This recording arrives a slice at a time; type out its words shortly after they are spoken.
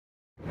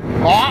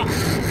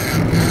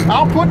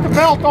I'll put the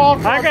belt on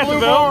for I got blue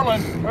the belt.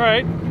 Marlin. All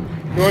right.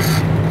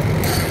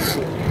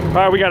 All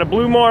right, we got a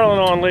blue Marlin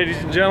on, ladies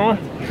and gentlemen.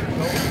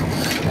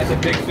 That's a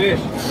big fish.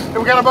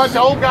 We got a bunch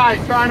of old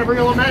guys trying to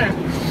reel him in.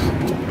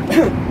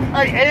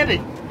 Hey, Andy,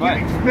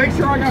 make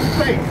sure I got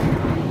space.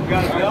 You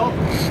got a belt?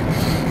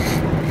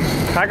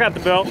 I got the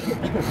belt.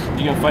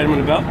 You gonna fight him in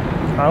the belt?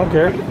 I don't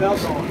care. Put the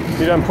belt on.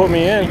 He doesn't put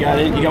me in. You got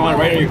it. You got one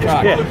right on your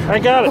cock. Yeah, I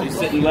got it. He's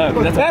sitting low.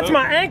 That's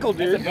my ankle,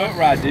 dude. That's a boat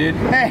ride, dude.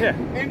 Hey, Yeah.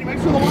 Andy, make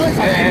sure the line's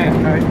on. Yeah.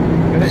 All right.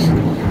 Good.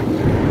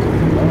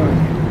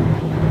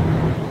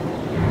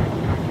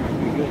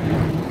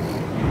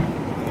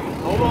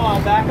 Hold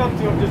on, back up to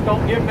him. Just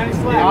don't give him any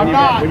slack. I'm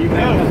not.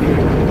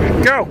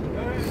 Go.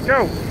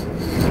 Go.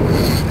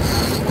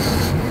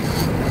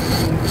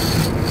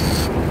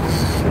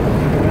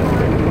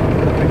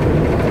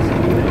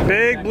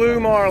 Big blue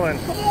Marlin.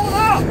 Come on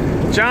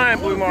up.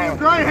 Giant blue Marlin.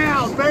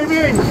 Greyhounds,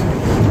 baby.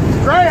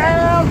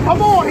 Greyhound.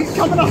 Come on, he's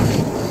coming up.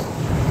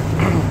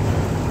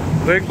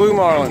 Big blue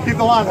Marlin. Keep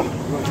the line up.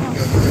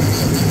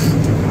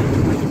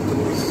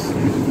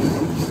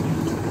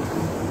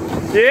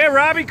 Yeah,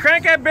 Robbie,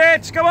 crank that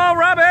bitch. Come on,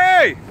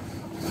 Robbie.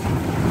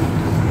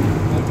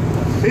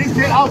 He's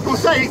getting, I was going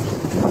to say,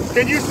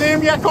 can you see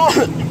him yet, Carl?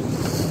 No,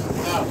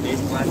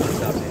 he's flashing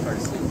stuff. It's hard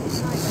to see.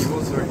 He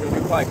will sort of,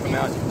 he'll probably come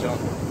out and jump.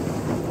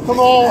 Come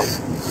on.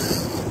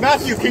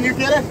 Matthew, can you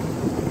get it?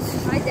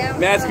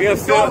 Matthew,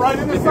 if you're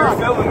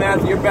filming,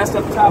 Matthew, you're best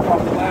up top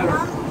off the ladder.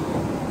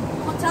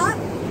 On top?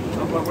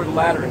 Up over the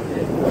ladder and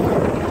hit.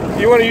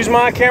 You want to use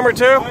my camera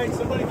too? All right,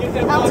 somebody get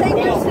that I'll rod take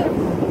belt. yours too.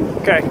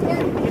 Okay.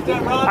 Get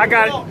that rod I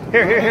got belt. it.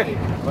 Here. You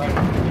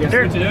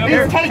gotta switch it up.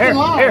 He's taking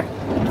line. Here.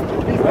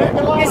 He's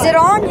taking line. Is it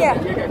on? Yeah.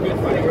 You got good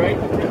fighting, right?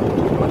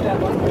 Put that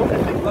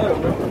thing low,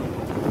 bro.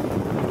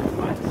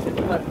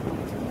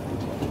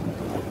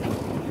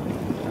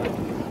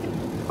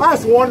 I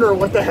was wondering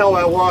what the hell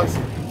that was.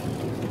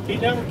 He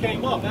never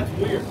came up. That's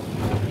weird.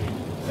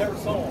 Never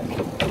saw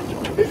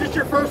him. Is this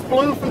your first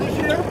blue for this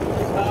year?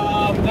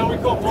 No, we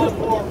caught one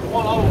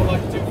other one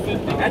like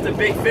 250. That's a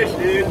big fish,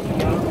 dude.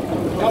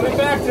 Coming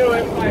back to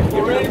him.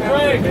 Get ready to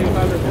crank.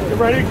 Get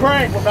ready to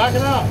crank. We're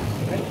backing up.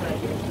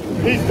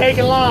 He's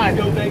taking line.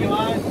 Go taking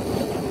line.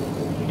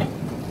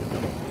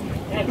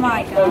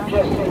 My God.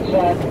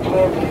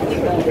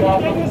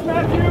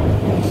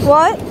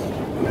 What?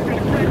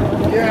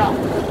 Yeah.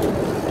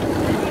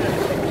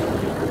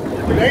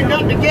 There ain't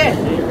nothing to get.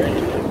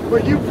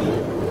 But you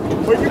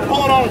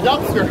pulling on a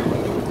dumpster.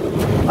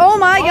 Oh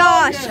my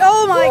gosh.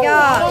 Oh my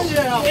gosh.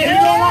 Yeah. You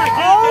don't like it.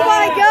 Oh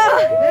my God.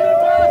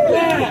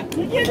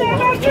 You get that,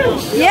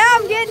 Matthew? Yeah,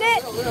 I'm getting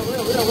it.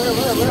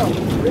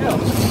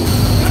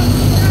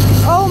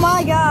 Oh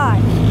my God.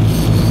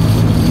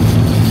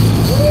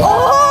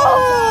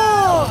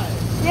 Oh!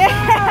 Yeah!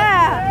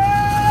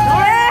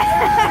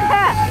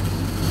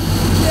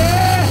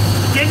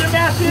 Yeah! Get it,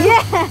 Matthew?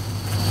 Yeah!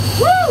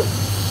 Woo!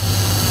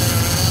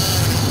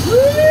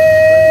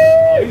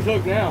 Oh, he's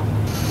hooked now.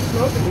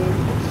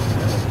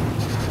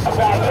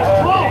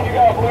 You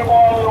got a blue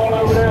Marlin on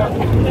over there.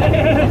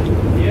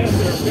 Yes,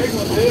 they're a big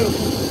one too.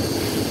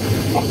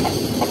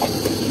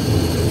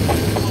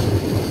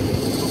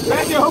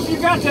 Matthew, I hope you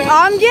got that.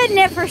 I'm getting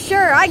it for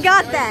sure. I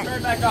got that.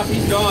 Turn back off.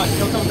 He's gone.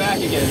 He'll come back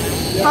again.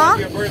 Huh?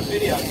 You're gonna burn a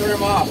video. Turn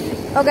him off.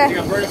 Okay. You're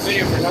gonna burn a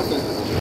video for nothing.